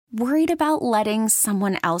Worried about letting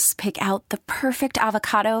someone else pick out the perfect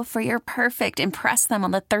avocado for your perfect impress them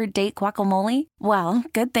on the third date guacamole? Well,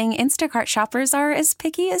 good thing Instacart shoppers are as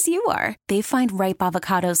picky as you are. They find ripe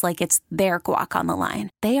avocados like it's their guac on the line.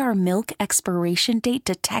 They are milk expiration date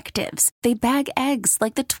detectives. They bag eggs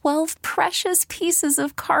like the 12 precious pieces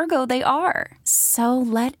of cargo they are. So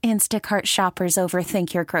let Instacart shoppers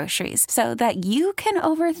overthink your groceries so that you can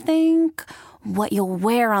overthink what you'll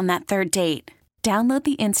wear on that third date. Download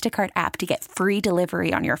the Instacart app to get free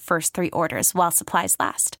delivery on your first 3 orders while supplies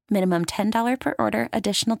last. Minimum $10 per order.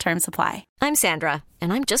 Additional terms apply. I'm Sandra,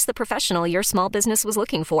 and I'm just the professional your small business was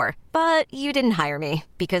looking for. But you didn't hire me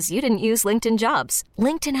because you didn't use LinkedIn Jobs.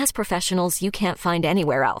 LinkedIn has professionals you can't find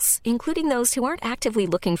anywhere else, including those who aren't actively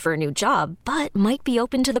looking for a new job, but might be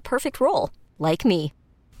open to the perfect role, like me.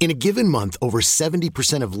 In a given month, over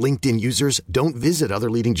 70% of LinkedIn users don't visit other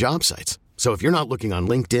leading job sites. So if you're not looking on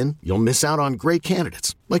LinkedIn, you'll miss out on great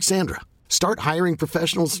candidates like Sandra. Start hiring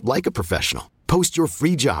professionals like a professional. Post your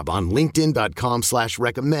free job on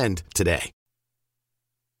linkedin.com/recommend today.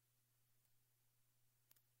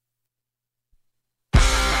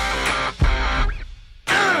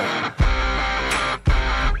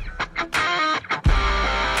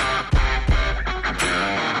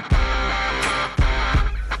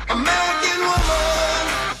 American woman,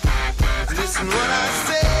 listen what I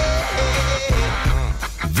say.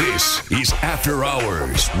 This is After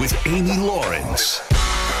Hours with Amy Lawrence.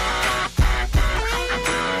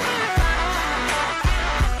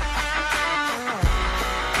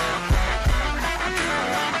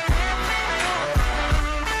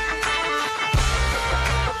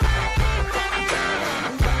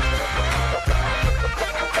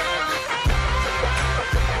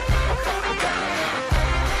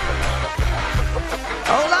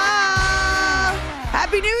 Hola!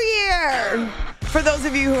 Happy New Year! For those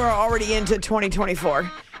of you who are already into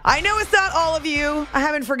 2024. I know it's not all of you. I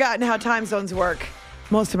haven't forgotten how time zones work.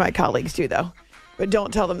 Most of my colleagues do, though. But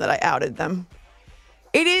don't tell them that I outed them.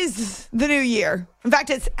 It is the new year. In fact,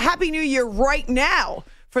 it's Happy New Year right now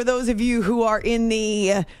for those of you who are in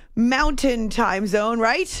the mountain time zone,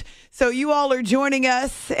 right? So you all are joining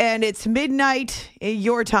us, and it's midnight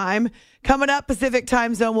your time. Coming up, Pacific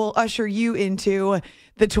time zone will usher you into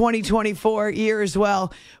the 2024 year as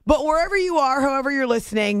well. But wherever you are, however you're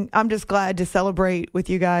listening, I'm just glad to celebrate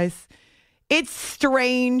with you guys. It's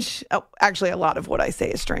strange. Oh, actually, a lot of what I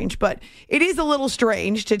say is strange, but it is a little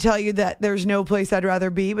strange to tell you that there's no place I'd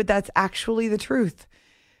rather be, but that's actually the truth.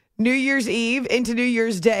 New Year's Eve into New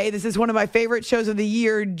Year's Day. This is one of my favorite shows of the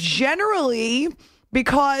year, generally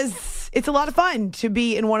because it's a lot of fun to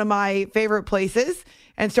be in one of my favorite places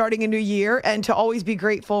and starting a new year, and to always be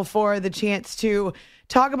grateful for the chance to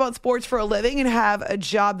talk about sports for a living and have a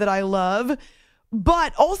job that I love.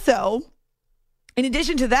 But also, in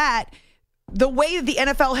addition to that, the way that the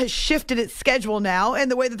NFL has shifted its schedule now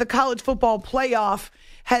and the way that the college football playoff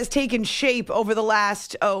has taken shape over the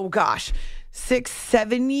last,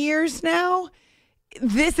 6-7 years now,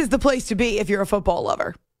 this is the place to be if you're a football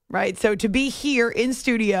lover, right? So to be here in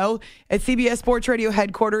studio at CBS Sports Radio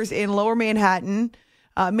headquarters in Lower Manhattan,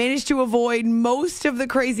 managed to avoid most of the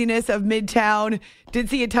craziness of Midtown. Did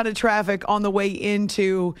see a ton of traffic on the way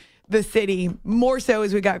into the city, more so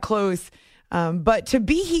as we got close. But to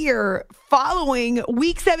be here following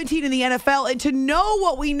Week 17 in the NFL and to know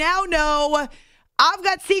what we now know, I've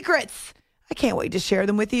got secrets. I can't wait to share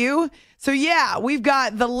them with you. So yeah, we've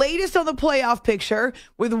got the latest on the playoff picture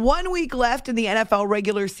with 1 week left in the NFL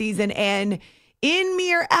regular season, and in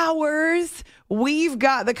mere hours, we've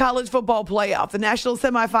got the college football playoff, the national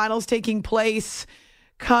semifinals taking place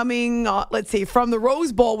coming, from the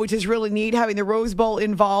Rose Bowl, which is really neat, having the Rose Bowl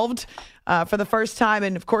involved for the first time.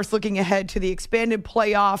 And, of course, looking ahead to the expanded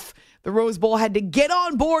playoff, the Rose Bowl had to get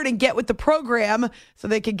on board and get with the program so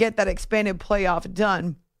they could get that expanded playoff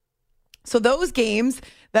done. So those games,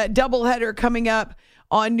 that doubleheader coming up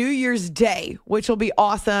on New Year's Day, which will be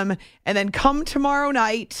awesome. And then come tomorrow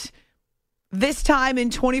night, this time in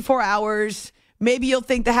 24 hours, maybe you'll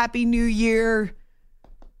think the Happy New Year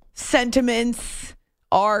sentiments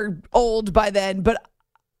are old by then, but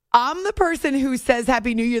I'm the person who says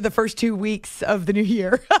Happy New Year the first 2 weeks of the new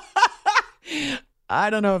year. I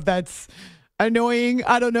don't know if that's annoying.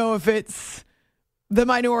 I don't know if it's the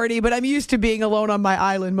minority, but I'm used to being alone on my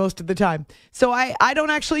island most of the time. So I don't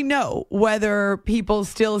actually know whether people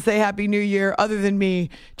still say Happy New Year other than me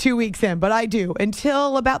 2 weeks in, but I do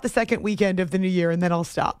until about the second weekend of the new year, and then I'll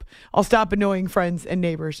stop. I'll stop annoying friends and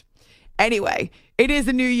neighbors. Anyway, it is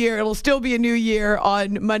a new year. It'll still be a new year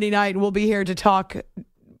on Monday night. We'll be here to talk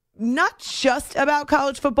not just about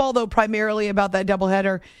college football, though primarily about that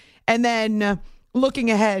doubleheader. And then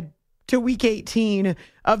looking ahead to week 18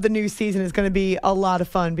 of the new season is going to be a lot of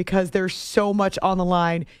fun because there's so much on the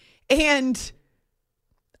line. And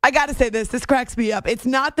I got to say this cracks me up. It's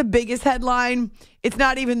not the biggest headline. It's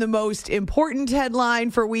not even the most important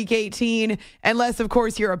headline for week 18, unless, of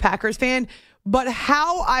course, you're a Packers fan. But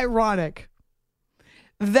how ironic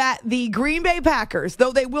that the Green Bay Packers,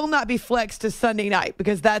 though they will not be flexed to Sunday night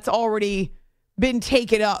because that's already been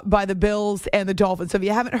taken up by the Bills and the Dolphins. So if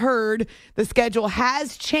you haven't heard, the schedule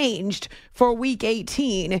has changed for week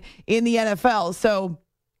 18 in the NFL. So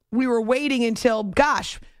we were waiting until,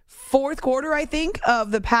 fourth quarter, I think,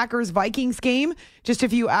 of the Packers-Vikings game just a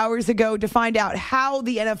few hours ago to find out how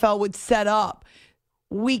the NFL would set up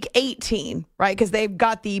week 18, right? Because they've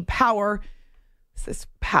got the power. It's this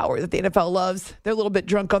power that the NFL loves. They're a little bit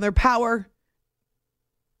drunk on their power.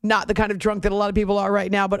 Not the kind of drunk that a lot of people are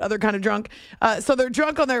right now, but other kind of drunk. So they're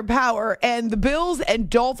drunk on their power. And the Bills and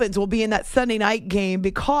Dolphins will be in that Sunday night game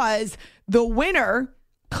because the winner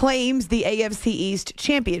claims the AFC East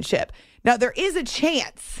championship. Now, there is a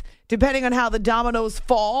chance, depending on how the dominoes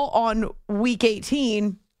fall on week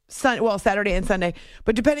 18, Saturday and Sunday,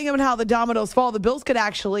 but depending on how the dominoes fall, the Bills could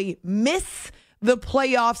actually miss the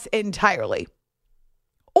playoffs entirely.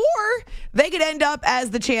 Or they could end up as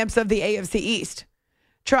the champs of the AFC East.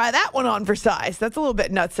 Try that one on for size. That's a little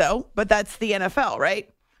bit nutso, but that's the NFL, right?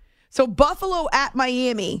 So Buffalo at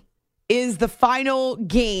Miami is the final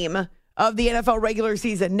game of the NFL regular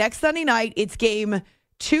season. Next Sunday night, it's game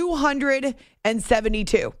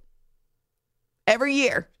 272. Every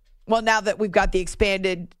year, well, now that we've got the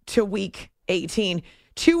expanded to week 18,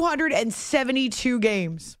 272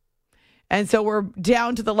 games. And so we're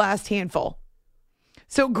down to the last handful.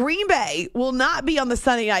 So Green Bay will not be on the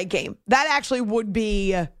Sunday night game. That actually would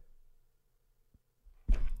be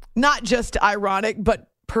not just ironic,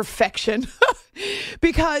 but perfection.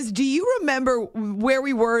 Because do you remember where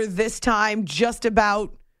we were this time just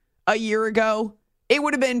about a year ago? It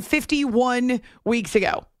would have been 51 weeks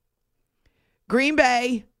ago. Green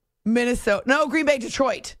Bay,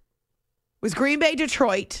 Detroit. It was Green Bay,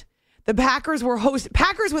 Detroit. The Packers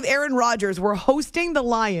with Aaron Rodgers were hosting the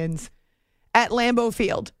Lions at Lambeau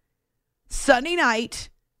Field. Sunday night,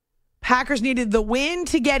 Packers needed the win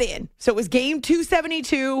to get in. So it was game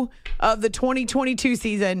 272 of the 2022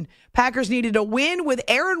 season. Packers needed a win with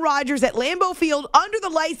Aaron Rodgers at Lambeau Field under the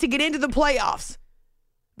lights to get into the playoffs.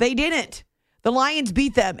 They didn't. The Lions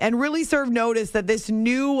beat them and really served notice that this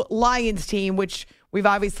new Lions team, which we've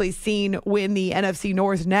obviously seen win the NFC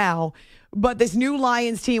North now, but this new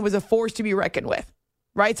Lions team was a force to be reckoned with,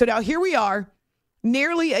 right? So now here we are,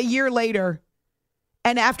 nearly a year later,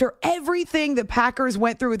 and after everything the Packers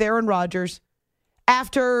went through with Aaron Rodgers,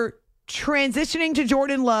 after transitioning to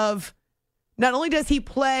Jordan Love, not only does he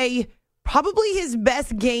play probably his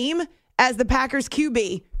best game as the Packers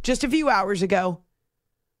QB just a few hours ago,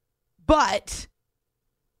 but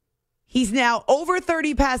he's now over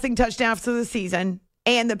 30 passing touchdowns for the season,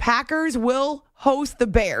 and the Packers will host the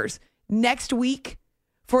Bears next week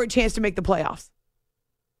for a chance to make the playoffs.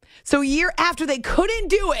 So a year after they couldn't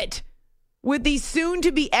do it with the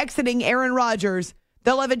soon-to-be exiting Aaron Rodgers,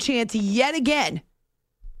 they'll have a chance yet again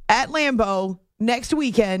at Lambeau next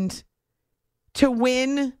weekend to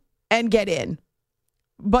win and get in.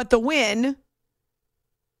 But the win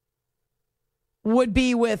would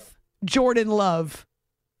be with Jordan Love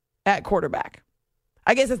at quarterback.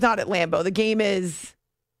 I guess it's not at Lambeau. The game is,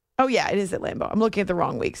 it is at Lambeau. I'm looking at the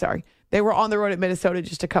wrong week, sorry. They were on the road at Minnesota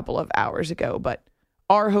just a couple of hours ago, but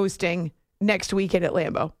are hosting next weekend at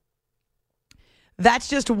Lambeau. That's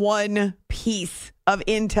just one piece of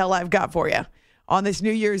intel I've got for you on this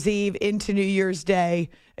New Year's Eve into New Year's Day.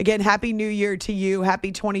 Again, Happy New Year to you.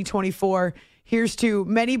 Happy 2024. Here's to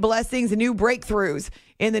many blessings and new breakthroughs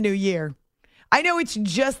in the new year. I know it's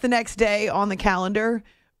just the next day on the calendar,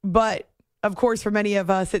 but of course, for many of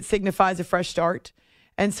us, it signifies a fresh start.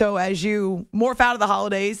 And so as you morph out of the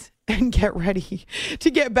holidays and get ready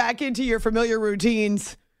to get back into your familiar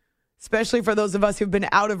routines, especially for those of us who've been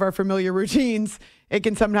out of our familiar routines, it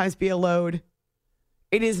can sometimes be a load.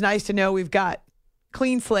 It is nice to know we've got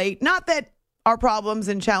clean slate. Not that our problems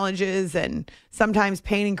and challenges and sometimes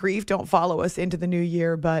pain and grief don't follow us into the new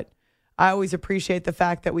year, but I always appreciate the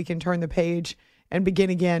fact that we can turn the page and begin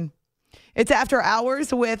again. It's After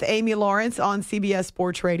Hours with Amy Lawrence on CBS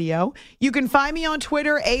Sports Radio. You can find me on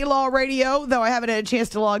Twitter, A-Law Radio, though I haven't had a chance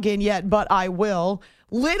to log in yet, but I will.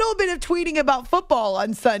 Little bit of tweeting about football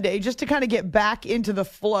on Sunday just to kind of get back into the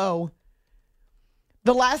flow.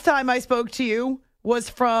 The last time I spoke to you was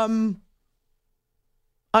from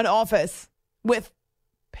an office with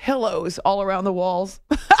pillows all around the walls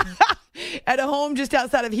at a home just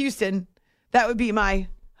outside of Houston That would be my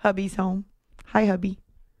hubby's home. Hi, hubby.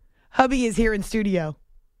 Hubby is here in studio.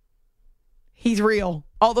 He's real.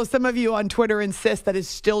 Although some of you on Twitter insist that it's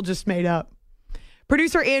still just made up.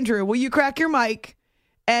 Producer Andrew, will you crack your mic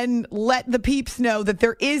and let the peeps know that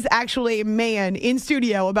there is actually a man in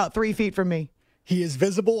studio about 3 feet from me? He is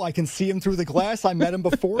visible. I can see him through the glass. I met him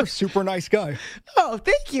before. Super nice guy. Oh,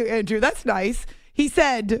 thank you, Andrew. That's nice. He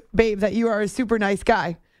said, babe, that you are a super nice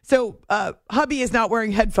guy. So hubby is not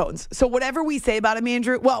wearing headphones. So whatever we say about him,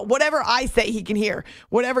 Andrew, well, whatever I say, he can hear.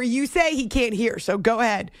 Whatever you say, he can't hear. So go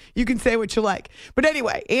ahead. You can say what you like. But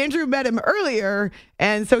anyway, Andrew met him earlier,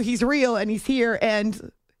 and so he's real, and he's here,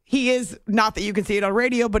 and he is, not that you can see it on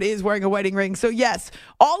radio, but is wearing a wedding ring. So yes,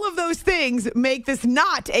 all of those things make this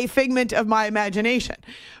not a figment of my imagination.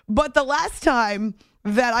 But the last time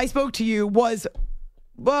that I spoke to you was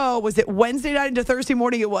it Wednesday night into Thursday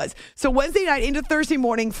morning? It was. So Wednesday night into Thursday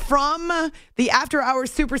morning from the after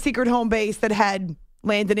hours super secret home base that had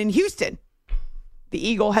landed in Houston. The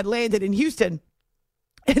Eagle had landed in Houston.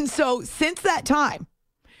 And so since that time,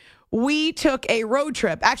 we took a road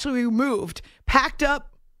trip. Actually, we moved, packed up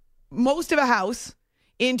most of a house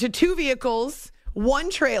into 2 vehicles, 1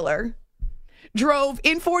 trailer, drove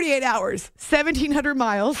in 48 hours, 1,700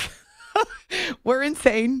 miles. We're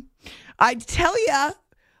insane. I tell you,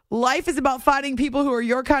 life is about finding people who are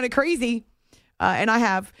your kind of crazy. And I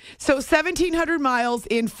have. So 1,700 miles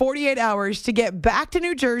in 48 hours to get back to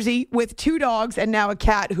New Jersey with 2 dogs and now a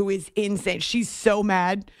cat who is insane. She's so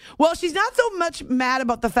mad. Well, she's not so much mad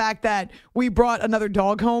about the fact that we brought another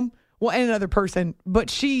dog home. Well, and another person. But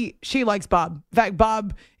she likes Bob. In fact,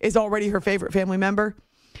 Bob is already her favorite family member.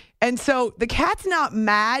 And so the cat's not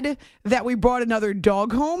mad that we brought another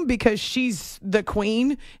dog home because she's the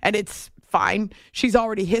queen and it's fine. She's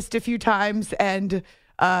already hissed a few times and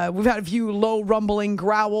we've had a few low rumbling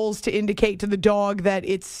growls to indicate to the dog that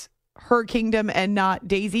it's her kingdom and not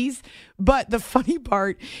Daisy's. But the funny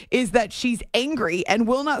part is that she's angry and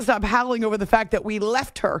will not stop howling over the fact that we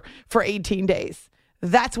left her for 18 days.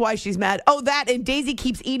 That's why she's mad. Oh, that, and Daisy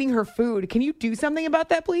keeps eating her food. Can you do something about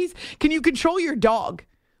that, please? Can you control your dog?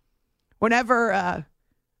 Whenever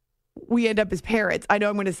we end up as parents, I know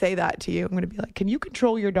I'm going to say that to you. I'm going to be like, can you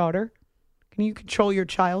control your daughter? Can you control your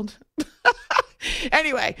child?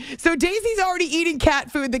 Anyway, so Daisy's already eating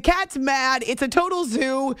cat food. The cat's mad. It's a total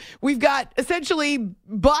zoo. We've got essentially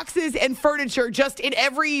boxes and furniture just in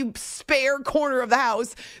every spare corner of the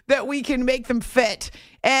house that we can make them fit.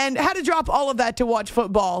 And had to drop all of that to watch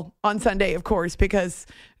football on Sunday, of course, because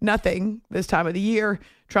nothing this time of the year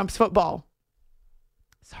trumps football.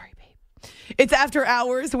 Sorry, babe. It's After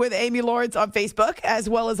Hours with Amy Lawrence on Facebook, as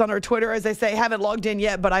well as on our Twitter. As I say, haven't logged in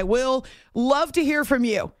yet, but I will. Love to hear from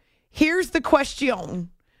you. Here's the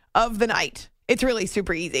question of the night. It's really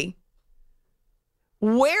super easy.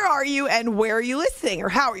 Where are you and where are you listening? Or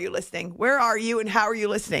how are you listening? Where are you and how are you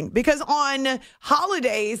listening? Because on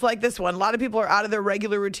holidays like this one, a lot of people are out of their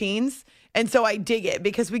regular routines. And so I dig it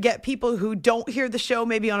because we get people who don't hear the show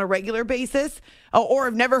maybe on a regular basis or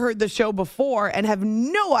have never heard the show before and have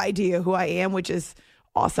no idea who I am, which is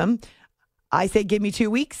awesome. I say, give me 2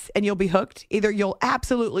 weeks and you'll be hooked. Either you'll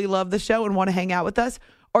absolutely love the show and want to hang out with us,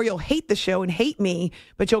 or you'll hate the show and hate me,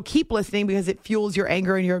 but you'll keep listening because it fuels your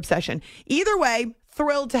anger and your obsession. Either way,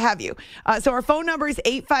 thrilled to have you. So our phone number is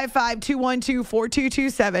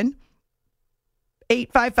 855-212-4227,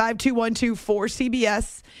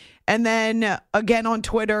 855-212-4CBS. And then again on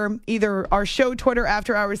Twitter, either our show Twitter,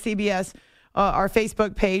 After Hours CBS, our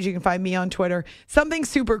Facebook page. You can find me on Twitter. Something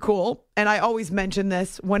super cool, and I always mention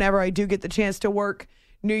this whenever I do get the chance to work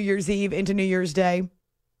New Year's Eve into New Year's Day.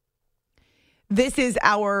 This is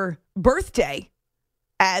our birthday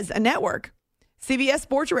as a network. CBS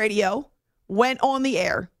Sports Radio went on the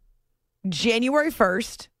air January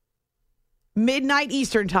 1st, midnight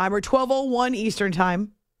Eastern time, or 12:01 Eastern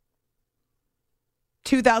time,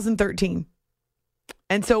 2013.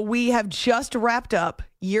 And so we have just wrapped up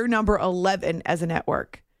year number 11 as a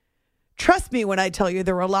network. Trust me when I tell you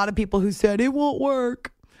there were a lot of people who said it won't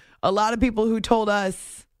work. A lot of people who told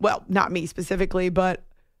us, well, not me specifically, but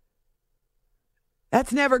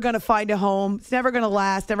that's never going to find a home. It's never going to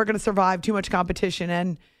last, never going to survive too much competition.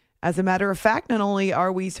 And as a matter of fact, not only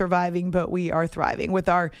are we surviving, but we are thriving with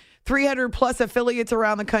our 300 plus affiliates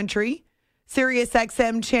around the country. Sirius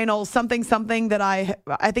XM channel something that I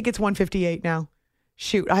think it's 158 now.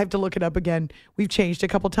 Shoot, I have to look it up again. We've changed a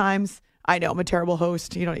couple times. I know I'm a terrible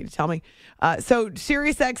host. You don't need to tell me. So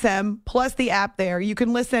Sirius XM plus the app there. You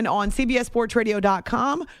can listen on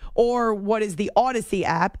CBSSportsRadio.com or what is the Odyssey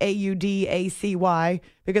app, AUDACY,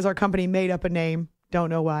 because our company made up a name. Don't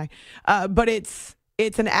know why. But it's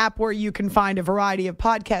It's an app where you can find a variety of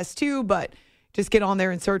podcasts too, but just get on there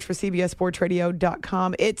and search for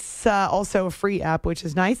cbssportsradio.com. It's also a free app, which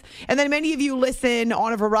is nice. And then many of you listen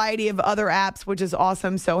on a variety of other apps, which is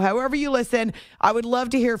awesome. So however you listen, I would love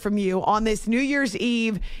to hear from you on this New Year's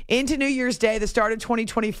Eve into New Year's Day, the start of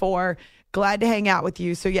 2024. Glad to hang out with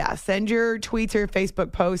you. So yeah, send your tweets or your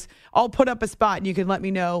Facebook posts. I'll put up a spot and you can let me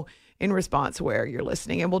know in response where you're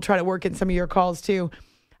listening. And we'll try to work in some of your calls too.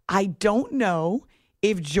 I don't know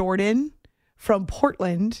if Jordan from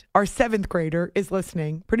Portland, our 7th grader, is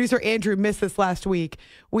listening. Producer Andrew missed this last week.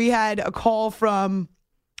 We had a call from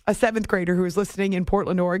a 7th grader who was listening in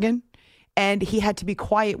Portland, Oregon, and he had to be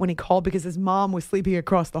quiet when he called because his mom was sleeping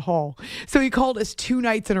across the hall. So he called us 2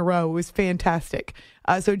 nights in a row. It was fantastic.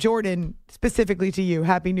 So Jordan, specifically to you,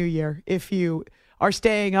 Happy New Year. If you are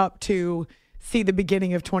staying up to see the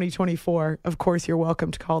beginning of 2024, of course, you're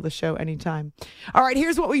welcome to call the show anytime. All right,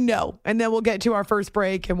 here's what we know, and then we'll get to our first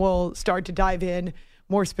break, and we'll start to dive in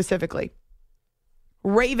more specifically.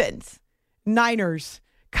 Ravens, Niners,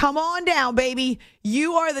 come on down, baby.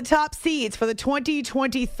 You are the top seeds for the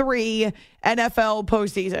 2023 NFL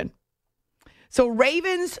postseason. So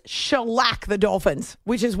Ravens shellac the Dolphins,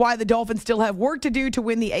 which is why the Dolphins still have work to do to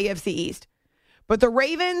win the AFC East. But the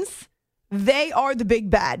Ravens, they are the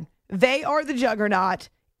big bad. They are the juggernaut,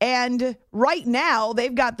 and right now,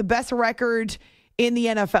 they've got the best record in the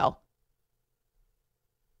NFL.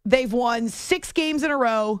 They've won 6 games in a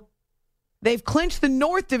row. They've clinched the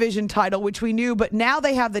North Division title, which we knew, but now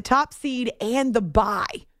they have the top seed and the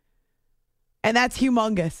bye, and that's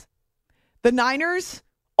humongous. The Niners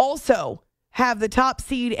also have the top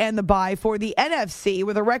seed and the bye for the NFC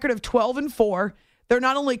with a record of 12-4. They're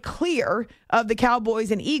not only clear of the Cowboys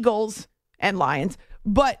and Eagles and Lions,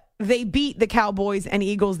 but they beat the Cowboys and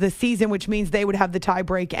Eagles this season, which means they would have the tie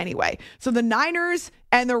break anyway. So the Niners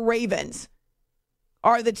and the Ravens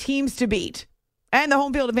are the teams to beat, and the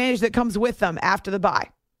home field advantage that comes with them after the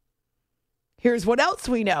bye. Here's what else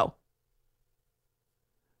we know.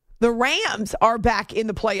 The Rams are back in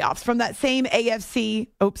the playoffs from that same NFC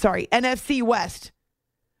West.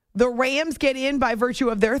 The Rams get in by virtue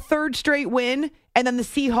of their 3rd straight win, and then the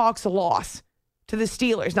Seahawks loss to the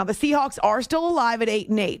Steelers. Now, the Seahawks are still alive at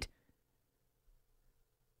 8-8.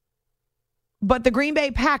 But the Green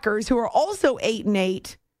Bay Packers, who are also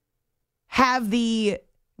 8-8, have the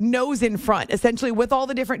nose in front, essentially with all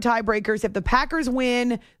the different tiebreakers. If the Packers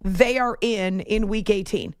win, they are in Week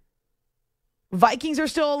 18. Vikings are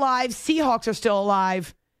still alive. Seahawks are still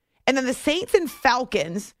alive. And then the Saints and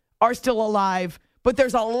Falcons are still alive. But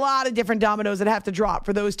there's a lot of different dominoes that have to drop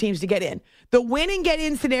for those teams to get in. The win and get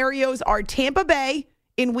in scenarios are Tampa Bay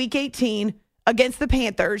in Week 18 against the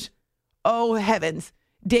Panthers. Oh, heavens.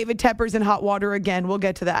 David Tepper's in hot water again. We'll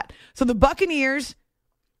get to that. So the Buccaneers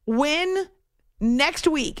win next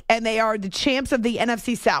week, and they are the champs of the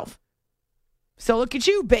NFC South. So look at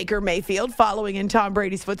you, Baker Mayfield, following in Tom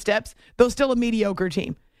Brady's footsteps, though still a mediocre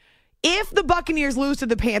team. If the Buccaneers lose to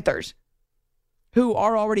the Panthers, who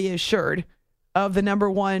are already assured of the number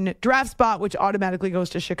 1 draft spot, which automatically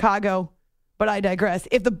goes to Chicago, but I digress.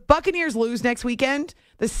 If the Buccaneers lose next weekend,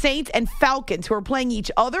 the Saints and Falcons, who are playing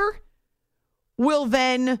each other, will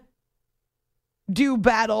then do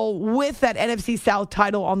battle with that NFC South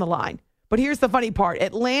title on the line. But here's the funny part.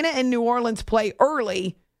 Atlanta and New Orleans play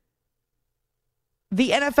early.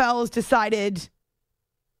 The NFL has decided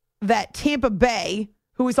that Tampa Bay,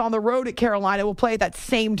 who is on the road at Carolina, will play at that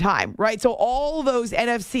same time, right? So all those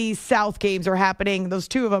NFC South games are happening. Those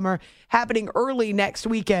 2 of them are happening early next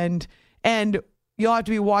weekend, and you'll have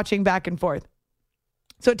to be watching back and forth.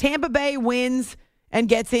 So Tampa Bay wins and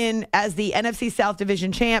gets in as the NFC South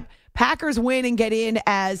Division champ. Packers win and get in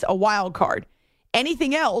as a wild card.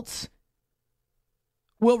 Anything else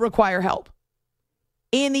will require help.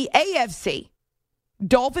 In the AFC,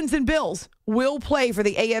 Dolphins and Bills will play for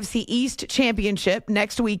the AFC East Championship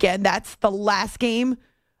next weekend. That's the last game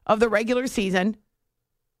of the regular season.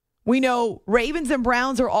 We know Ravens and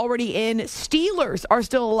Browns are already in. Steelers are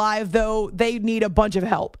still alive, though they need a bunch of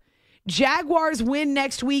help. Jaguars win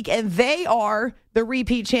next week, and they are the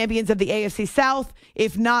repeat champions of the AFC South.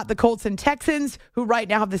 If not, the Colts and Texans, who right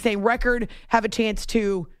now have the same record, have a chance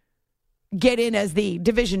to get in as the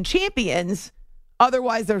division champions.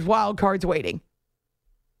 Otherwise, there's wild cards waiting.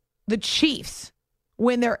 The Chiefs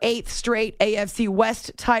win their 8th straight AFC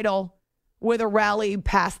West title with a rally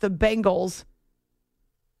past the Bengals,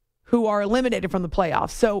 who are eliminated from the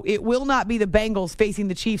playoffs. So it will not be the Bengals facing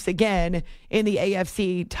the Chiefs again in the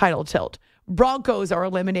AFC title tilt. Broncos are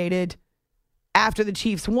eliminated after the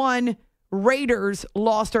Chiefs won. Raiders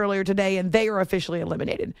lost earlier today, and they are officially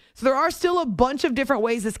eliminated. So there are still a bunch of different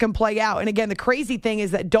ways this can play out. And again, the crazy thing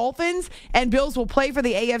is that Dolphins and Bills will play for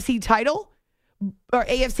the AFC title or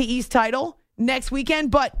AFC East title next weekend.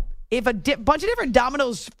 But if a bunch of different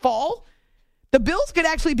dominoes fall, the Bills could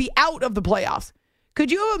actually be out of the playoffs. Could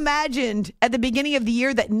you have imagined at the beginning of the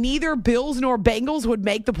year that neither Bills nor Bengals would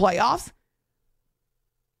make the playoffs?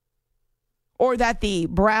 Or that the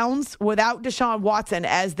Browns, without Deshaun Watson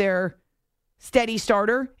as their steady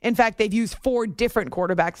starter, in fact, they've used 4 different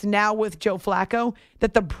quarterbacks now with Joe Flacco,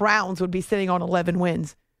 that the Browns would be sitting on 11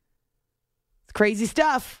 wins. It's crazy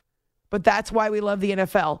stuff, but that's why we love the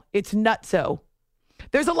NFL. It's nutso.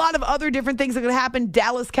 There's a lot of other different things that could happen.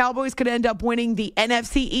 Dallas Cowboys could end up winning the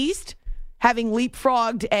NFC East, having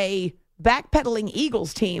leapfrogged a backpedaling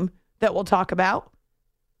Eagles team that we'll talk about.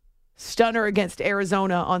 Stunner against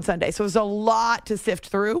Arizona on Sunday. So there's a lot to sift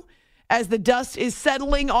through as the dust is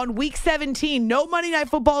settling on Week 17. No Monday Night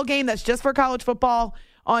Football game. That's just for college football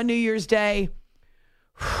on New Year's Day.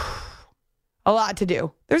 A lot to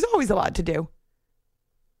do. There's always a lot to do.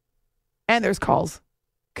 And there's calls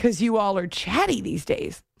because you all are chatty these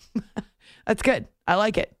days. That's good. I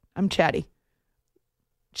like it. I'm chatty.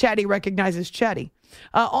 Chatty recognizes chatty.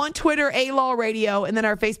 On Twitter, A-Law Radio, and then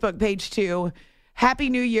our Facebook page too. Happy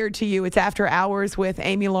New Year to you. It's After Hours with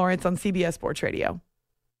Amy Lawrence on CBS Sports Radio.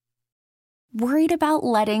 Worried about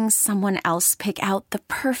letting someone else pick out the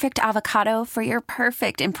perfect avocado for your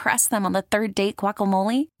perfect impress them on the third date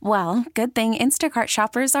guacamole? Well, good thing Instacart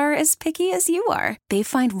shoppers are as picky as you are. They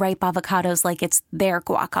find ripe avocados like it's their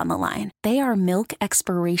guac on the line. They are milk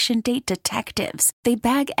expiration date detectives. They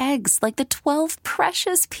bag eggs like the 12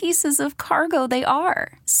 precious pieces of cargo they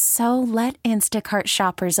are. So let Instacart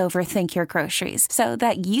shoppers overthink your groceries so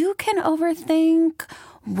that you can overthink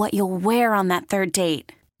what you'll wear on that third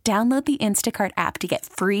date. Download the Instacart app to get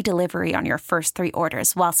free delivery on your first 3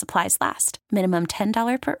 orders while supplies last. Minimum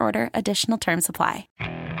 $10 per order. Additional terms apply.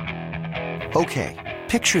 Okay,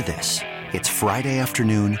 picture this. It's Friday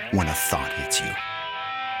afternoon when a thought hits you.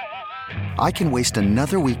 I can waste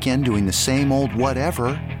another weekend doing the same old whatever,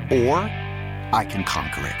 or I can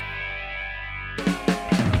conquer it.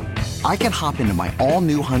 I can hop into my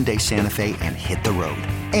all-new Hyundai Santa Fe and hit the road.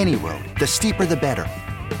 Any road. The steeper, the better.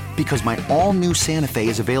 Because my all-new Santa Fe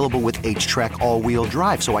is available with H-Track all-wheel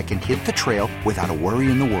drive, so I can hit the trail without a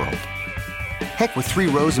worry in the world. Heck, with 3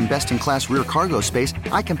 rows and best-in-class rear cargo space,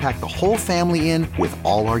 I can pack the whole family in with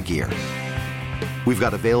all our gear. We've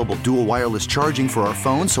got available dual wireless charging for our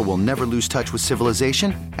phones, so we'll never lose touch with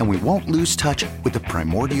civilization, and we won't lose touch with the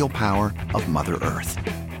primordial power of Mother Earth.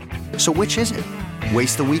 So which is it?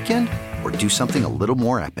 Waste the weekend or do something a little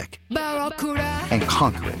more epic? And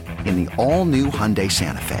conquer it in the all-new Hyundai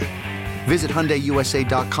Santa Fe. Visit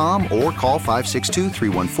HyundaiUSA.com or call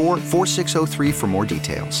 562-314-4603 for more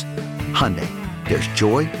details. Hyundai, there's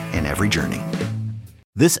joy in every journey.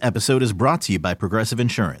 This episode is brought to you by Progressive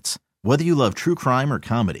Insurance. Whether you love true crime or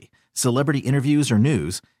comedy, celebrity interviews or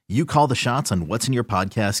news, you call the shots on what's in your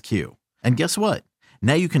podcast queue. And guess what?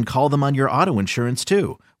 Now you can call them on your auto insurance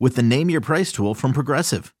too with the Name Your Price tool from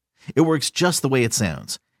Progressive. It works just the way it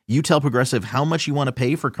sounds. You tell Progressive how much you want to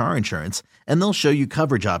pay for car insurance, and they'll show you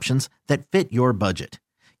coverage options that fit your budget.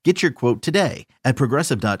 Get your quote today at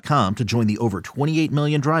Progressive.com to join the over 28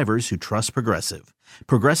 million drivers who trust Progressive.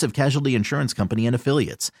 Progressive Casualty Insurance Company and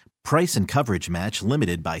Affiliates. Price and coverage match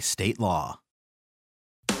limited by state law.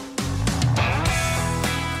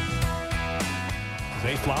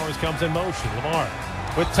 Zay Flowers comes in motion. Lamar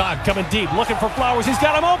with time, coming deep, looking for Flowers. He's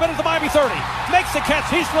got him open at the Miami 30. Makes the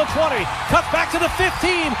catch. He's to the 20. Cuts back to the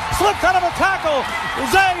 15. Slips out of a tackle.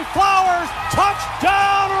 Zay Flowers.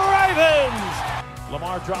 Touchdown, Ravens.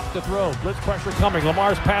 Lamar drops the throw. Blitz pressure coming.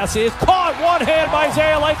 Lamar's pass is caught. One hand by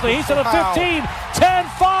Isaiah Likely. He's to the 15.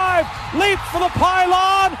 10-5. Leaps for the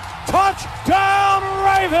pylon. Touchdown,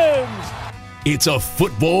 Ravens. It's a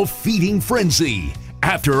football feeding frenzy.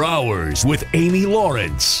 After Hours with Amy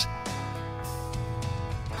Lawrence.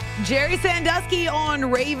 Jerry Sandusky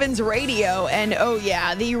on Ravens radio. And oh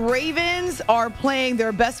yeah, the Ravens are playing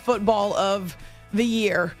their best football of the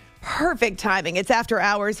year. Perfect timing. It's After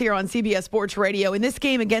Hours here on CBS Sports Radio. In this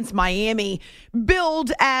game against Miami,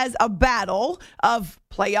 billed as a battle of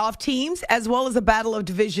playoff teams as well as a battle of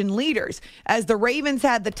division leaders. As the Ravens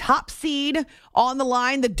had the top seed on the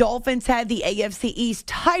line, the Dolphins had the AFC East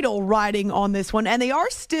title riding on this one, and they are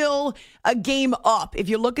still a game up. If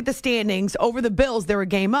you look at the standings over the Bills, they're a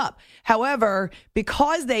game up. However,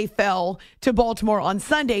 because they fell to Baltimore on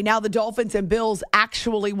Sunday, now the Dolphins and Bills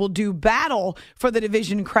actually will do battle for the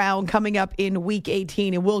division crown touchdown coming up in Week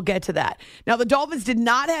 18, and we'll get to that. Now, the Dolphins did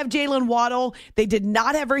not have Jalen Waddle. They did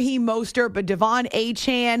not have Raheem Mostert, but Devon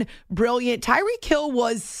Achane, brilliant. Tyreek Hill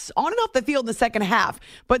was on and off the field in the second half,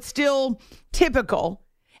 but still typical.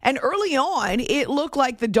 And early on, it looked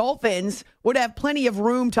like the Dolphins would have plenty of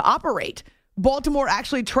room to operate. Baltimore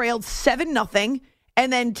actually trailed 7-0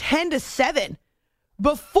 and then 10-7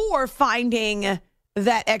 before finding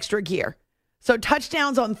that extra gear. So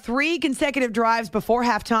touchdowns on 3 consecutive drives before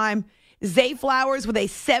halftime. Zay Flowers with a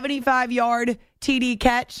 75-yard TD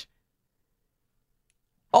catch.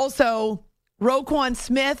 Also, Roquan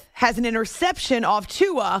Smith has an interception off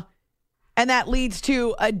Tua, and that leads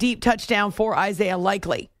to a deep touchdown for Isaiah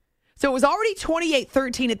Likely. So it was already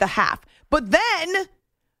 28-13 at the half. But then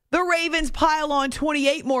the Ravens pile on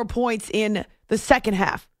 28 more points in the second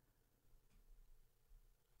half.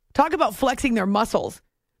 Talk about flexing their muscles.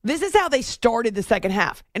 This is how they started the second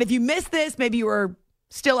half. And if you missed this, maybe you were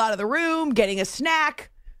still out of the room, getting a snack,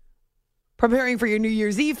 preparing for your New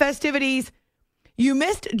Year's Eve festivities. You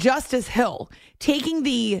missed Justice Hill taking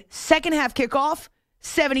the second half kickoff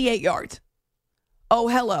 78 yards. Oh,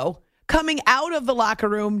 hello. Coming out of the locker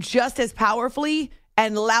room just as powerfully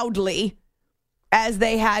and loudly as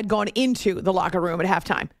they had gone into the locker room at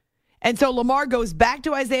halftime. And so Lamar goes back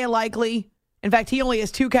to Isaiah Likely. In fact, he only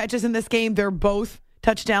has 2 catches in this game. They're both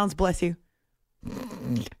touchdowns. Bless you.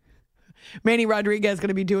 Manny Rodriguez is going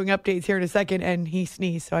to be doing updates here in a second, and he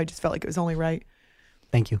sneezed, so I just felt like it was only right.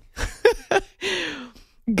 Thank you.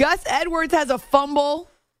 Gus Edwards has a fumble,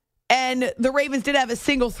 and the Ravens did have a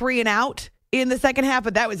single 3 and out in the second half,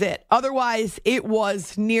 but that was it. Otherwise, it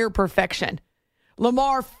was near perfection.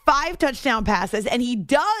 Lamar, 5 touchdown passes, and he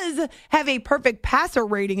does have a perfect passer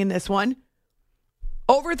rating in this one.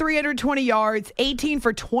 Over 320 yards, 18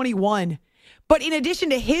 for 21. But in addition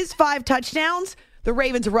to his 5 touchdowns, the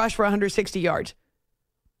Ravens rushed for 160 yards.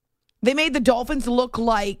 They made the Dolphins look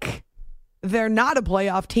like they're not a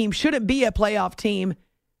playoff team, shouldn't be a playoff team,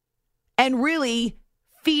 and really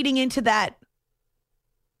feeding into that,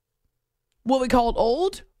 what we call it,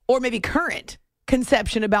 old or maybe current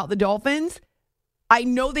conception about the Dolphins. I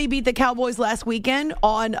know they beat the Cowboys last weekend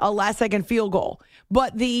on a last-second field goal,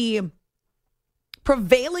 but the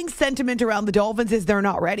prevailing sentiment around the Dolphins is they're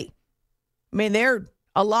not ready. I mean, they're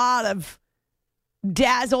a lot of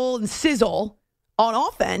dazzle and sizzle on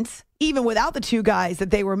offense, even without the 2 guys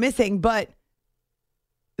that they were missing, but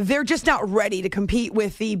they're just not ready to compete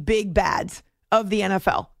with the big bads of the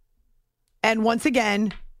NFL. And once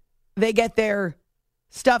again, they get their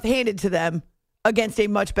stuff handed to them against a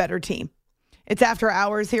much better team. It's After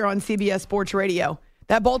Hours here on CBS Sports Radio.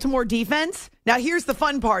 That Baltimore defense, now here's the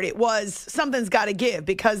fun part. It was something's got to give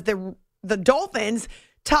because the Dolphins,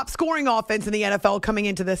 top scoring offense in the NFL coming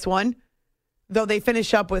into this one, though they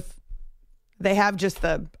finish up with, they have just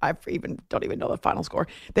I don't even know the final score.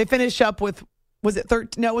 They finish up with, was it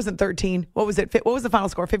 13? No, it wasn't 13. What was it? What was the final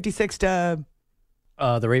score? 56 to...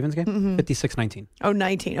 The Ravens game? 56-19. Oh,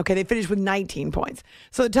 19. Okay, they finished with 19 points.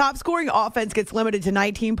 So the top scoring offense gets limited to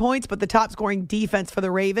 19 points, but the top scoring defense for the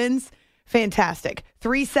Ravens, fantastic.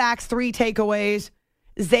 3 sacks, 3 takeaways.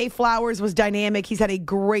 Zay Flowers was dynamic. He's had a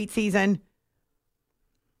great season.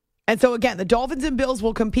 And so again, the Dolphins and Bills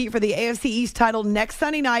will compete for the AFC East title next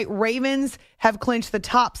Sunday night. Ravens have clinched the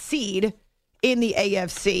top seed in the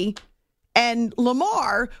AFC. And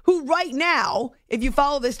Lamar, who right now, if you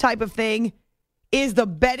follow this type of thing, is the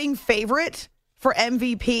betting favorite for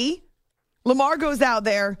MVP. Lamar goes out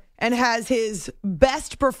there and has his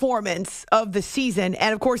best performance of the season.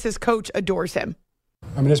 And, of course, his coach adores him.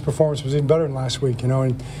 I mean, his performance was even better than last week,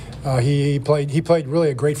 and he played really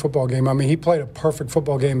a great football game. I mean, he played a perfect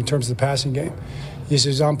football game in terms of the passing game. He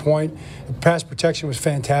was on point. The pass protection was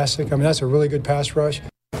fantastic. I mean, that's a really good pass rush.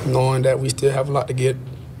 Knowing that we still have a lot to get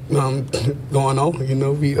going on,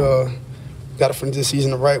 we got to finish this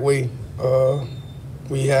season the right way.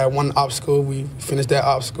 We had one obstacle. We finished that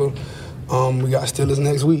obstacle. We got Steelers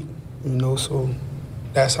next week, so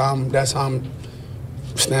that's how I'm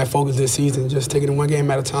staying focused this season, just taking it one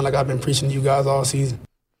game at a time like I've been preaching to you guys all season.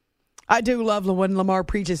 I do love when Lamar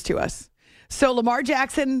preaches to us. So Lamar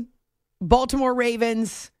Jackson, Baltimore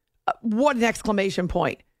Ravens, what an exclamation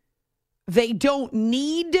point. They don't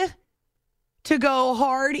need to go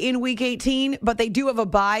hard in Week 18, but they do have a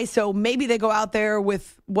bye, so maybe they go out there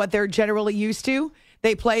with what they're generally used to.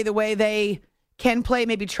 They play the way they can play,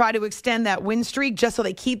 maybe try to extend that win streak just so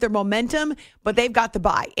they keep their momentum, but they've got the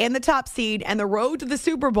bye and the top seed, and the road to the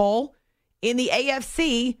Super Bowl in the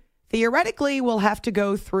AFC theoretically will have to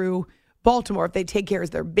go through Baltimore if they take care of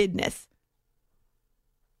their business.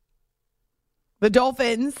 The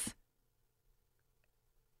Dolphins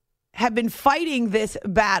have been fighting this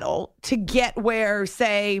battle to get where,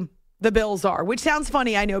 say, the Bills are, which sounds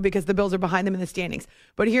funny, I know, because the Bills are behind them in the standings.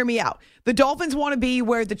 But hear me out. The Dolphins want to be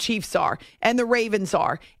where the Chiefs are and the Ravens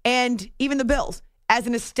are and even the Bills as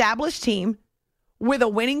an established team with a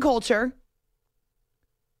winning culture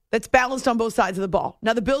that's balanced on both sides of the ball.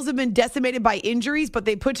 Now, the Bills have been decimated by injuries, but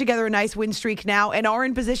they put together a nice win streak now and are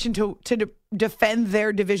in position to defend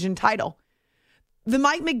their division title. The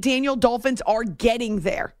Mike McDaniel Dolphins are getting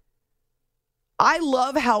there. I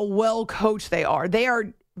love how well coached they are. They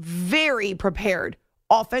are very prepared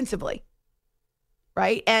offensively,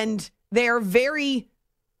 right? And they are very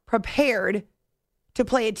prepared to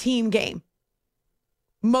play a team game,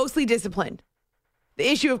 mostly disciplined. The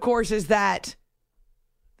issue, of course, is that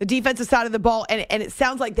the defensive side of the ball, and it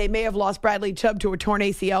sounds like they may have lost Bradley Chubb to a torn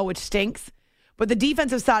ACL, which stinks. But the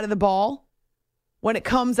defensive side of the ball, when it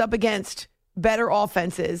comes up against better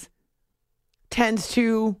offenses, tends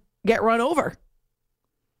to get run over.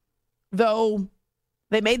 Though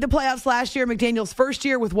they made the playoffs last year, McDaniel's first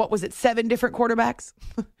year with, 7 different quarterbacks?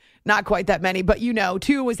 Not quite that many, but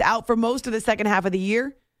Tua was out for most of the second half of the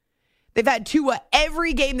year. They've had Tua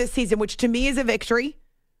every game this season, which to me is a victory.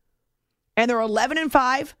 And they're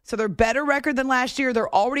 11-5, so they're better record than last year.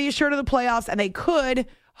 They're already assured of the playoffs, and they could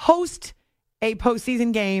host a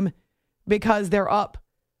postseason game because they're up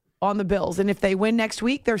on the Bills. And if they win next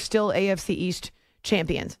week, they're still AFC East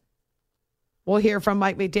champions. We'll hear from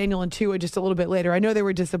Mike McDaniel and Tua just a little bit later. I know they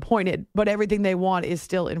were disappointed, but everything they want is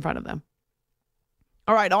still in front of them.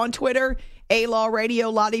 All right, on Twitter, A-Law Radio, a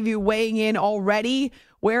lot of you weighing in already.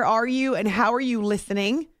 Where are you and how are you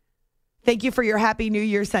listening? Thank you for your Happy New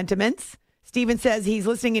Year sentiments. Steven says he's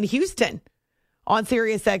listening in Houston on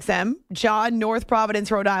Sirius XM. John, North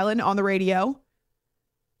Providence, Rhode Island on the radio.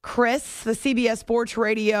 Chris, the CBS Sports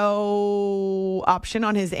Radio option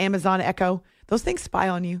on his Amazon Echo. Those things spy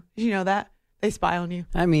on you. Did you know that? They spy on you.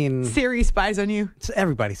 I mean, Siri spies on you.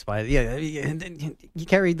 Everybody spies. Yeah, you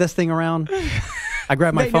carry this thing around. I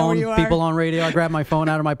grab my phone. People on radio. I grab my phone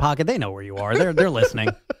out of my pocket. They know where you are. They're listening.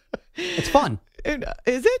 It's fun.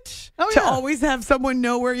 Is it? Oh, to always have someone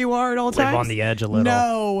know where you are at all times? Live on the edge a little.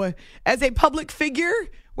 No. As a public figure,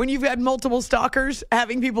 when you've had multiple stalkers,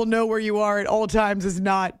 having people know where you are at all times is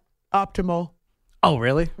not optimal. Oh,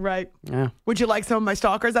 really? Right. Yeah. Would you like some of my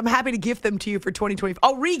stalkers? I'm happy to gift them to you for 2024.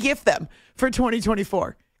 I'll re-gift them for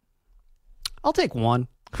 2024. I'll take one.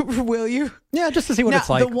 Will you? Yeah, just to see what it's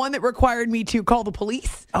like. The one that required me to call the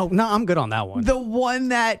police? Oh, no, I'm good on that one. The one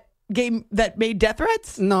that made death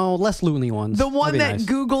threats? No, less loony ones. The one that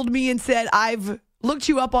Googled me and said, I've looked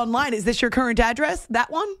you up online. Is this your current address?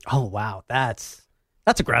 That one? Oh, wow. That's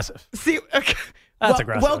aggressive. See, okay. That's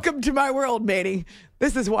aggressive. Welcome to my world, matey.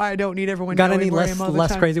 This is why I don't need everyone Got knowing any where I am all the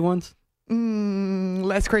less time. crazy ones?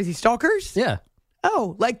 Less crazy stalkers? Yeah.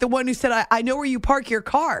 Oh, like the one who said, I know where you park your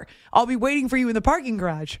car. I'll be waiting for you in the parking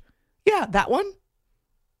garage. Yeah, that one.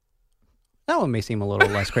 That one may seem a little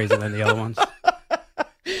less crazy than the other ones.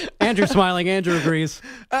 Andrew's smiling. Andrew agrees.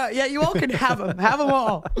 Yeah, you all can have them. Have them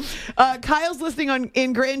all. Kyle's listening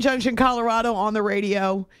in Grand Junction, Colorado on the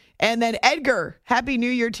radio. And then Edgar, Happy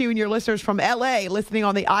New Year to you and your listeners from LA listening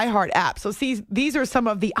on the iHeart app. So see, these are some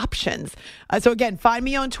of the options. So again, find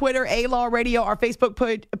me on Twitter, A-Law Radio, our Facebook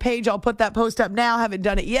page. I'll put that post up now. Haven't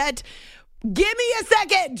done it yet. Give me a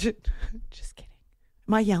second. Just kidding.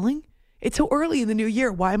 Am I yelling? It's so early in the new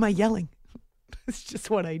year. Why am I yelling? It's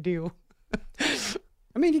just what I do.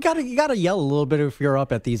 I mean, you gotta yell a little bit if you're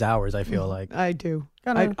up at these hours, I feel like. I do.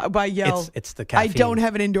 By yell, it's the caffeine. I don't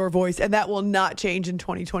have an indoor voice, and that will not change in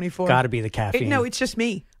 2024. Gotta be the caffeine. No, it's just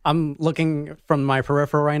me. I'm looking from my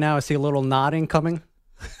peripheral right now. I see a little nodding coming.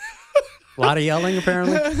 A lot of yelling,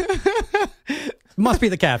 apparently. Must be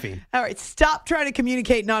the caffeine. All right, stop trying to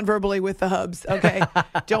communicate non-verbally with the hubs, okay?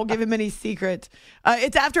 Don't give him any secrets.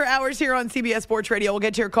 It's After Hours here on CBS Sports Radio. We'll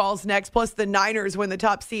get to your calls next. Plus, the Niners win the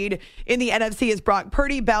top seed in the NFC as Brock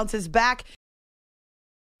Purdy bounces back.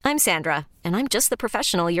 I'm Sandra, and I'm just the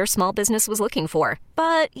professional your small business was looking for.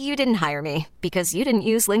 But you didn't hire me because you didn't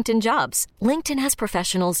use LinkedIn Jobs. LinkedIn has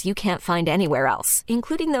professionals you can't find anywhere else,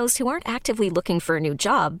 including those who aren't actively looking for a new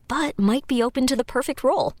job, but might be open to the perfect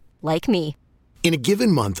role, like me. In a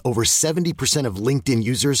given month, over 70% of LinkedIn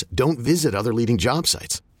users don't visit other leading job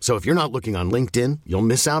sites. So if you're not looking on LinkedIn, you'll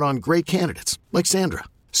miss out on great candidates like Sandra.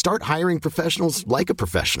 Start hiring professionals like a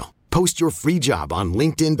professional. Post your free job on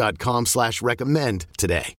linkedin.com/recommend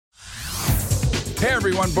today. Hey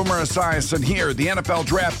everyone, Boomer Esiason here. The NFL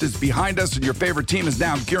draft is behind us and your favorite team is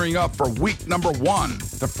now gearing up for week number 1.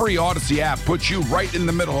 The free Odyssey app puts you right in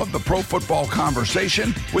the middle of the pro football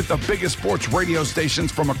conversation with the biggest sports radio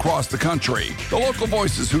stations from across the country. The local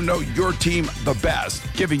voices who know your team the best,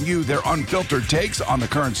 giving you their unfiltered takes on the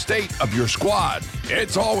current state of your squad.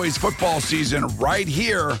 It's always football season right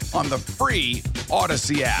here on the free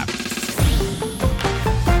Odyssey app.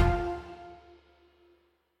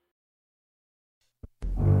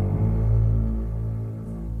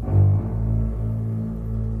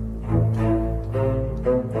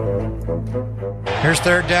 Here's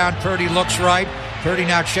third down. Purdy looks right. Purdy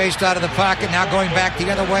now chased out of the pocket. Now going back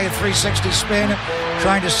the other way. A 360 spin.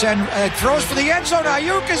 Trying to send. Throws for the end zone.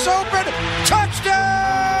 Ayuk is open. Touchdown!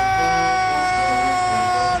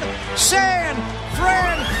 San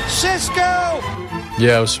Francisco!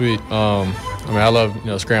 Yeah, it was sweet. I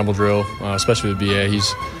love scramble drill, especially with BA. He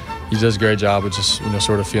does a great job of just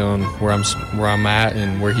sort of feeling where I'm at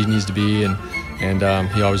and where he needs to be, and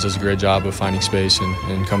he always does a great job of finding space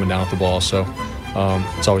and coming down with the ball. So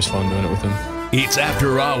it's always fun doing it with him. It's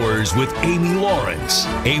After Hours with Amy Lawrence.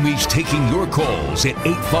 Amy's taking your calls at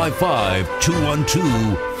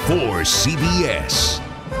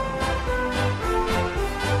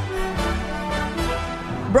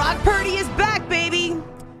 855-212-4CBS. Brock Purdy is back, baby.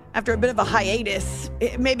 After a bit of a hiatus,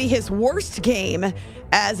 maybe his worst game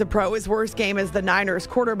as a pro, his worst game as the Niners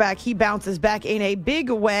quarterback. He bounces back in a big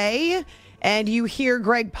way. And you hear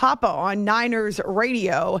Greg Papa on Niners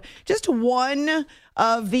radio. Just one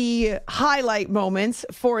of the highlight moments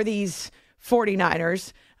for these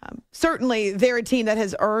 49ers. Certainly, they're a team that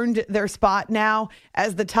has earned their spot now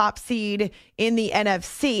as the top seed in the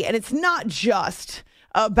NFC. And it's not just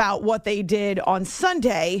about what they did on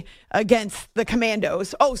Sunday against the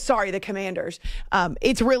Commanders.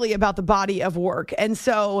 It's really about the body of work. And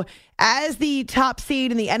so as the top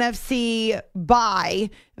seed in the NFC bye,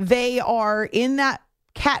 they are in that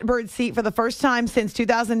catbird seat for the first time since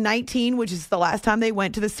 2019, which is the last time they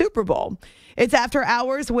went to the Super Bowl. It's After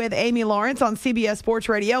Hours with Amy Lawrence on CBS Sports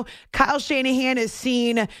Radio. Kyle Shanahan has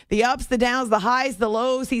seen the ups, the downs, the highs, the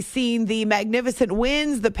lows. He's seen the magnificent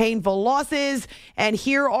wins, the painful losses. And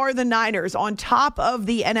here are the Niners on top of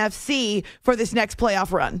the NFC for this next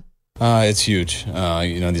playoff run. It's huge.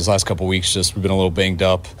 These last couple of weeks, we've been a little banged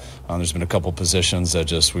up. There's been a couple positions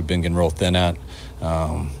that we've been getting real thin at.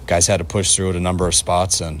 Guys had to push through at a number of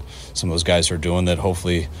spots, and some of those guys are doing that.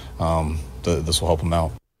 Hopefully, this will help them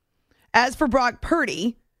out. As for Brock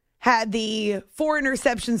Purdy, had the 4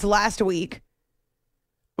 interceptions last week,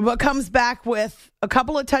 but comes back with a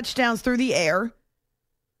couple of touchdowns through the air,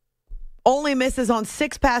 only misses on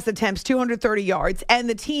 6 pass attempts, 230 yards, and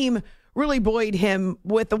the team really buoyed him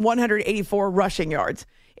with the 184 rushing yards.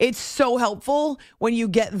 It's so helpful when you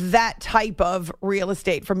get that type of real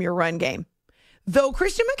estate from your run game. Though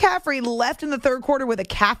Christian McCaffrey left in the third quarter with a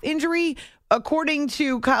calf injury, according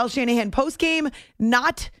to Kyle Shanahan postgame,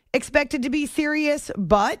 not expected to be serious,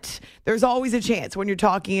 but there's always a chance when you're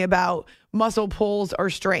talking about muscle pulls or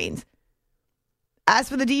strains. As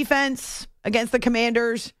for the defense against the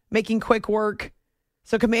Commanders, making quick work.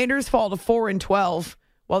 So Commanders fall to 4-12,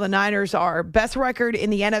 while the Niners are best record in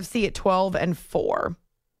the NFC at 12-4.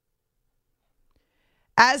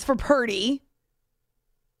 As for Purdy,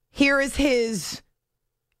 here is his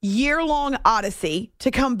year-long odyssey to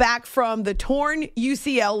come back from the torn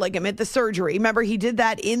UCL ligament, the surgery. Remember, he did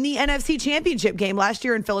that in the NFC Championship game last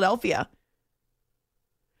year in Philadelphia.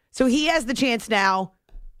 So he has the chance now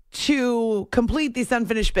to complete this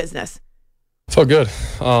unfinished business. Felt good.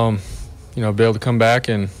 Be able to come back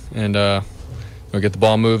and get the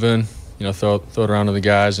ball moving, throw it around to the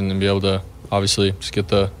guys, and then be able to obviously just get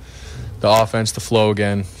the offense to flow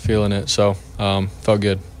again, feeling it. So felt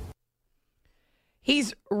good.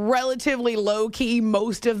 He's relatively low-key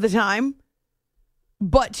most of the time,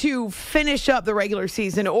 but to finish up the regular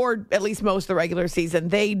season, or at least most of the regular season,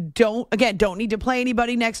 they don't need to play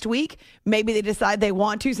anybody next week. Maybe they decide they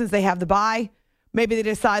want to since they have the bye. Maybe they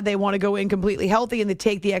decide they want to go in completely healthy and they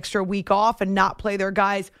take the extra week off and not play their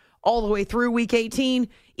guys all the way through week 18.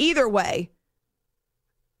 Either way,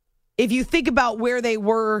 if you think about where they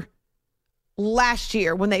were last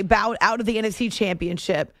year when they bowed out of the NFC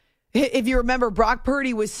Championship, if you remember, Brock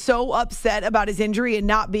Purdy was so upset about his injury and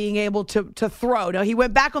not being able to throw. Now, he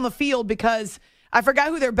went back on the field because I forgot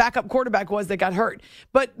who their backup quarterback was that got hurt.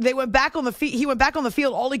 But they went back on the he went back on the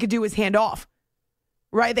field. All he could do was hand off.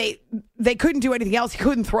 Right? They couldn't do anything else. He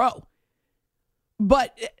couldn't throw.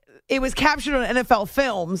 But it was captured on NFL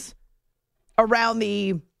films around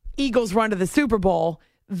the Eagles' run to the Super Bowl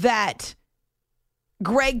that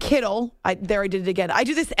Greg Kittle. I did it again. I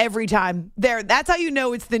do this every time. That's how you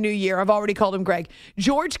know it's the new year. I've already called him Greg.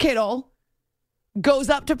 George Kittle goes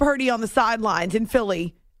up to Purdy on the sidelines in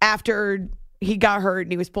Philly after he got hurt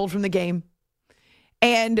and he was pulled from the game.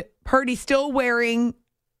 And Purdy's still wearing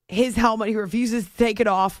his helmet. He refuses to take it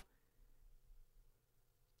off.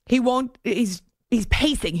 He's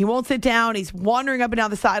pacing. He won't sit down. He's wandering up and down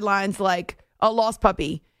the sidelines like a lost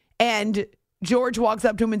puppy. And George walks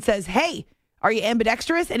up to him and says, "Hey, are you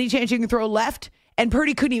ambidextrous? Any chance you can throw left?" And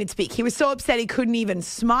Purdy couldn't even speak. He was so upset he couldn't even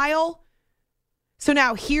smile. So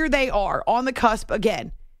now here they are on the cusp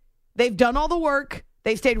again. They've done all the work.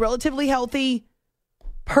 They've stayed relatively healthy.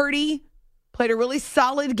 Purdy played a really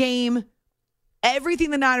solid game.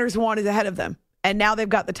 Everything the Niners want is ahead of them. And now they've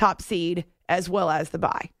got the top seed as well as the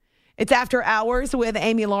bye. It's After Hours with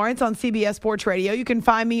Amy Lawrence on CBS Sports Radio. You can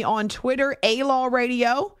find me on Twitter, A-Law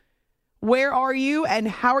Radio. Where are you and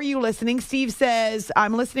how are you listening? Steve says,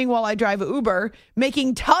 I'm listening while I drive Uber,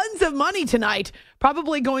 making tons of money tonight.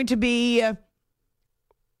 Probably going to be,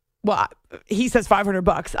 he says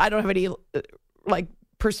 $500. I don't have any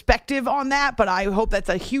perspective on that, but I hope that's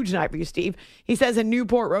a huge night for you, Steve. He says in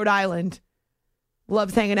Newport, Rhode Island.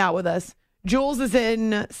 Loves hanging out with us. Jules is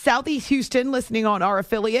in Southeast Houston, listening on our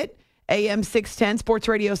affiliate, AM 610, Sports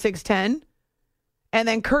Radio 610. And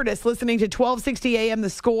then Curtis, listening to 1260 AM The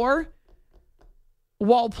Score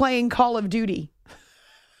while playing Call of Duty.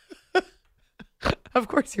 Of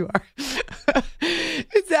course you are.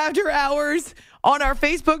 It's After Hours on our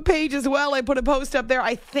Facebook page as well. I put a post up there,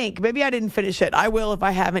 I think. Maybe I didn't finish it. I will if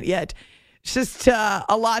I haven't yet. It's just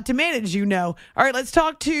a lot to manage, you know. All right, let's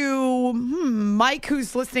talk to Mike,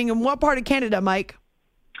 who's listening. In what part of Canada, Mike?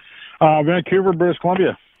 Vancouver, British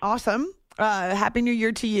Columbia. Awesome. Happy New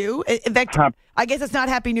Year to you. In fact, I guess it's not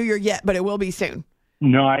Happy New Year yet, but it will be soon.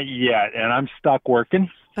 Not yet, and I'm stuck working.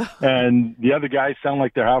 And the other guys sound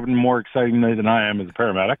like they're having a more exciting night than I am as a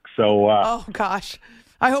paramedic. So, oh, gosh.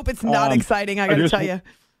 I hope it's not exciting, I got to tell you.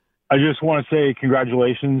 I just want to say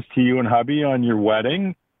congratulations to you and hubby on your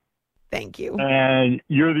wedding. Thank you. And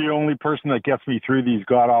you're the only person that gets me through these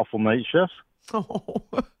god-awful night shifts. Oh.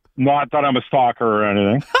 Not that I'm a stalker or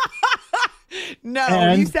anything. No,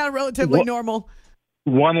 and you sound relatively normal.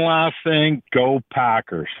 One last thing, go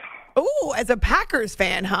Packers. Oh, as a Packers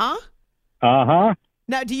fan, huh? Uh-huh.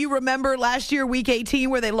 Now, do you remember last year, Week 18,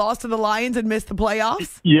 where they lost to the Lions and missed the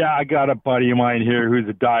playoffs? Yeah, I got a buddy of mine here who's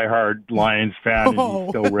a diehard Lions fan, and he's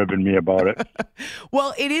still ribbing me about it.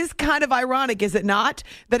 Well, it is kind of ironic, is it not,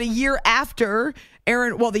 that a year after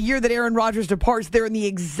the year that Aaron Rodgers departs, they're in the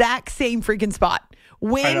exact same freaking spot.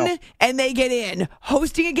 Win, and they get in.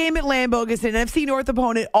 Hosting a game at Lambeau against an NFC North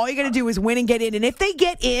opponent, all you got to do is win and get in. And if they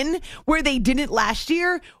get in where they didn't last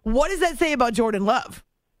year, what does that say about Jordan Love?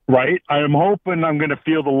 Right. I am hoping I'm going to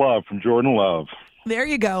feel the love from Jordan Love. There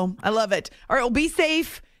you go. I love it. All right, well, be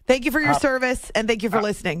safe. Thank you for your service, and thank you for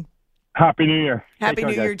listening. Happy New Year. Happy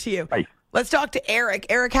New Year to you. Bye. Let's talk to Eric.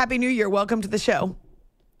 Eric, Happy New Year. Welcome to the show.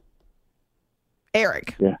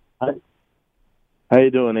 Eric. Yeah. Hi. How you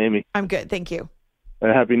doing, Amy? I'm good. Thank you.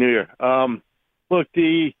 Happy New Year. Look,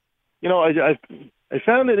 I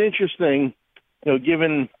found it interesting,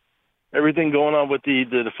 given everything going on with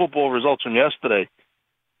the football results from yesterday.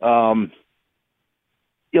 The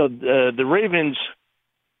Ravens,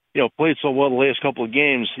 played so well the last couple of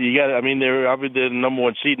games. They're obviously the number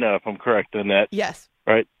one seed now, if I'm correct on that. Yes.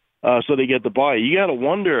 Right. So they get the bye. You got to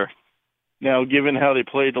wonder now, given how they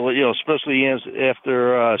played, especially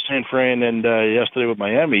after San Fran and yesterday with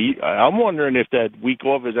Miami. I'm wondering if that week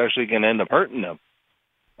off is actually going to end up hurting them.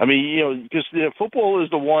 I mean, because football is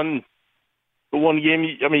the one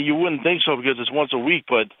game. I mean, you wouldn't think so because it's once a week,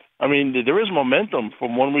 but I mean, there is momentum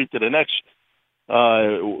from one week to the next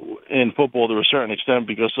in football to a certain extent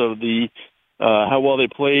because of the how well they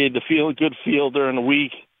played, the good feel during the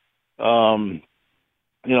week, the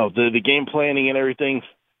game planning and everything.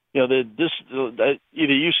 Either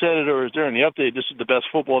you said it or during the update, this is the best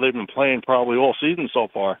football they've been playing probably all season so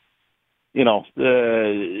far.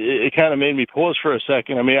 It kind of made me pause for a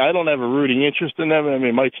second. I mean, I don't have a rooting interest in them. I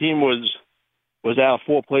mean, my team was out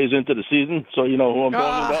 4 plays into the season, so you know who I'm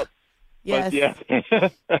talking about. Yes.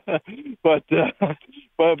 But, yeah.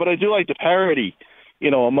 but I do like the parity,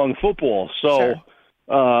 among football. So sure.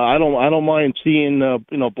 I don't mind seeing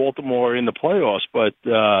Baltimore in the playoffs, but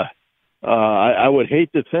I would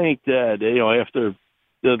hate to think that after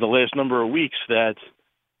the last number of weeks that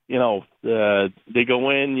they go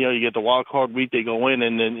in, you get the wild card week, they go in,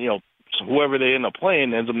 and then whoever they end up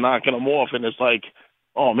playing ends up knocking them off, and it's like,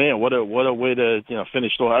 oh man, what a way to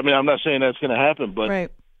finish the. I mean, I'm not saying that's going to happen, but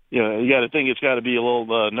right. You got to think it's got to be a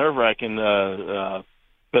little nerve wracking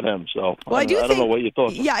for them. So well, I don't know what your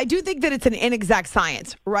thoughts are. Yeah, I do think that it's an inexact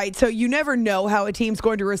science, right? So you never know how a team's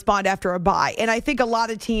going to respond after a bye. And I think a lot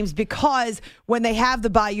of teams, because when they have the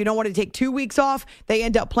bye, you don't want to take 2 weeks off. They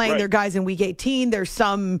end up playing their guys in week 18. There's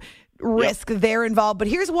some risk there involved. But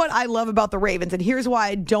here's what I love about the Ravens, and here's why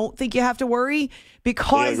I don't think you have to worry.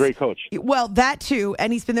 Because great coach. Well, that too,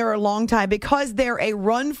 and he's been there a long time. Because they're a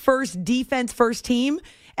run-first, defense-first team,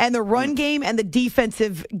 and the run game and the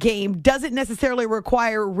defensive game doesn't necessarily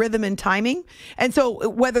require rhythm and timing. And so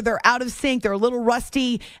whether they're out of sync, they're a little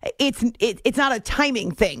rusty, it's not a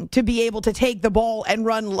timing thing to be able to take the ball and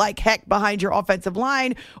run like heck behind your offensive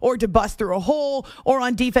line or to bust through a hole or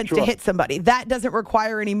on defense to hit somebody. That doesn't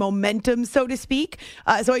require any momentum, so to speak.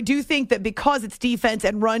 So I do think that because it's defense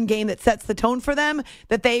and run game that sets the tone for them,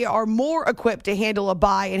 that they are more equipped to handle a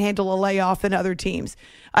bye and handle a layoff than other teams.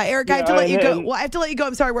 Eric, I have to let you go. Well, I have to let you go.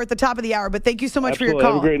 I'm sorry, we're at the top of the hour, but thank you so much for your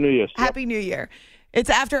call. Have a great New Year. Happy New Year. It's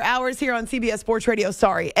After Hours here on CBS Sports Radio.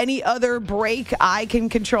 Sorry, any other break I can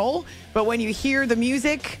control, but when you hear the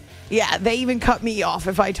music, yeah, they even cut me off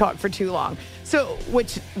if I talk for too long. So,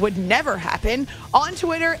 which would never happen. On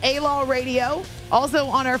Twitter, A-Law Radio. Also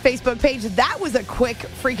on our Facebook page. That was a quick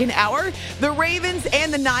freaking hour. The Ravens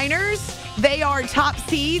and the Niners, they are top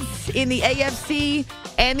seeds in the AFC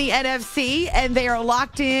and the NFC, and they are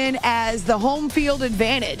locked in as the home field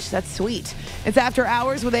advantage. That's sweet. It's After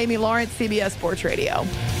Hours with Amy Lawrence, CBS Sports Radio.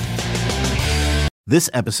 This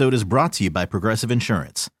episode is brought to you by Progressive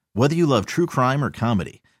Insurance. Whether you love true crime or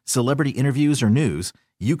comedy, celebrity interviews or news,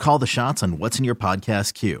 you call the shots on what's in your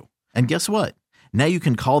podcast queue. And guess what? Now you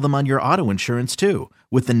can call them on your auto insurance too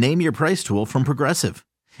with the Name Your Price tool from Progressive.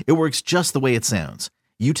 It works just the way it sounds.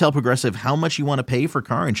 You tell Progressive how much you want to pay for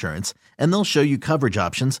car insurance, and they'll show you coverage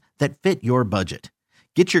options that fit your budget.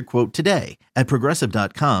 Get your quote today at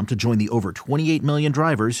Progressive.com to join the over 28 million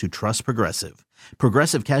drivers who trust Progressive.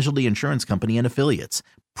 Progressive Casualty Insurance Company and Affiliates.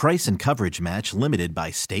 Price and coverage match limited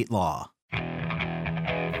by state law.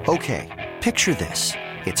 Okay, picture this.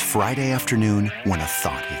 It's Friday afternoon when a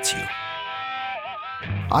thought hits you.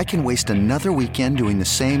 I can waste another weekend doing the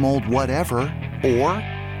same old whatever, or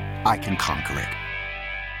I can conquer it.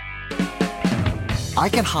 I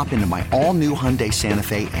can hop into my all-new Hyundai Santa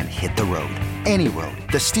Fe and hit the road. Any road.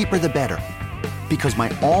 The steeper, the better. Because my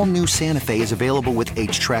all-new Santa Fe is available with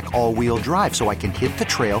H-Track all-wheel drive, so I can hit the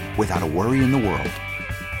trail without a worry in the world.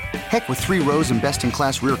 Heck, with 3 rows and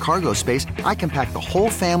best-in-class rear cargo space, I can pack the whole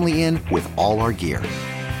family in with all our gear.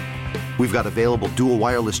 We've got available dual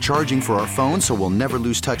wireless charging for our phones, so we'll never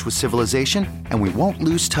lose touch with civilization, and we won't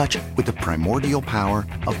lose touch with the primordial power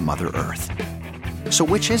of Mother Earth. So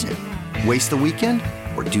which is it? Waste the weekend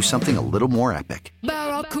or do something a little more epic?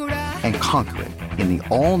 And conquer it in the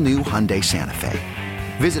all-new Hyundai Santa Fe.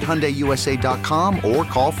 Visit HyundaiUSA.com or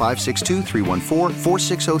call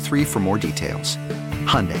 562-314-4603 for more details.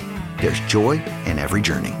 Hyundai, there's joy in every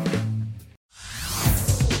journey.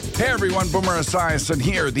 Hey everyone, Boomer Esiason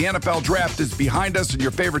here. The NFL Draft is behind us and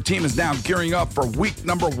your favorite team is now gearing up for week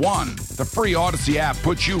number 1. The free Odyssey app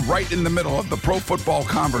puts you right in the middle of the pro football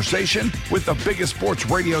conversation with the biggest sports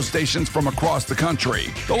radio stations from across the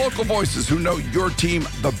country. The local voices who know your team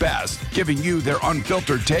the best, giving you their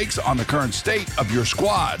unfiltered takes on the current state of your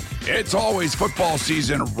squad. It's always football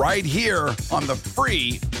season right here on the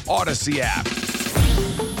free Odyssey app.